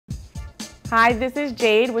Hi, this is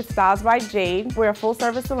Jade with Styles by Jade. We're a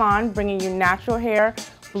full-service salon bringing you natural hair,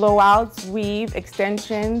 blowouts, weave,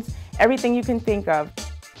 extensions, everything you can think of.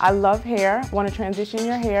 I love hair. I want to transition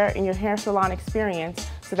your hair in your hair salon experience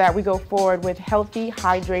so that we go forward with healthy,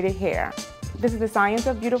 hydrated hair. This is the science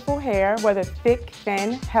of beautiful hair, whether thick,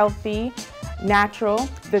 thin, healthy, natural.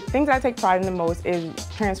 The things I take pride in the most is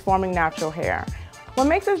transforming natural hair. What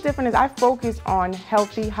makes us different is I focus on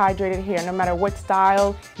healthy, hydrated hair, no matter what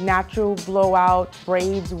style, natural, blowout,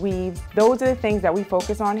 braids, weaves. Those are the things that we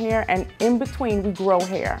focus on here, and in between we grow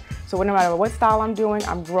hair. So no matter what style I'm doing,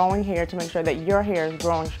 I'm growing hair to make sure that your hair is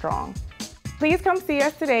growing strong. Please come see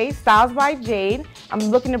us today, Styles by Jade. I'm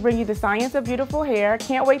looking to bring you the science of beautiful hair.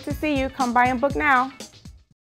 Can't wait to see you. Come by and book now.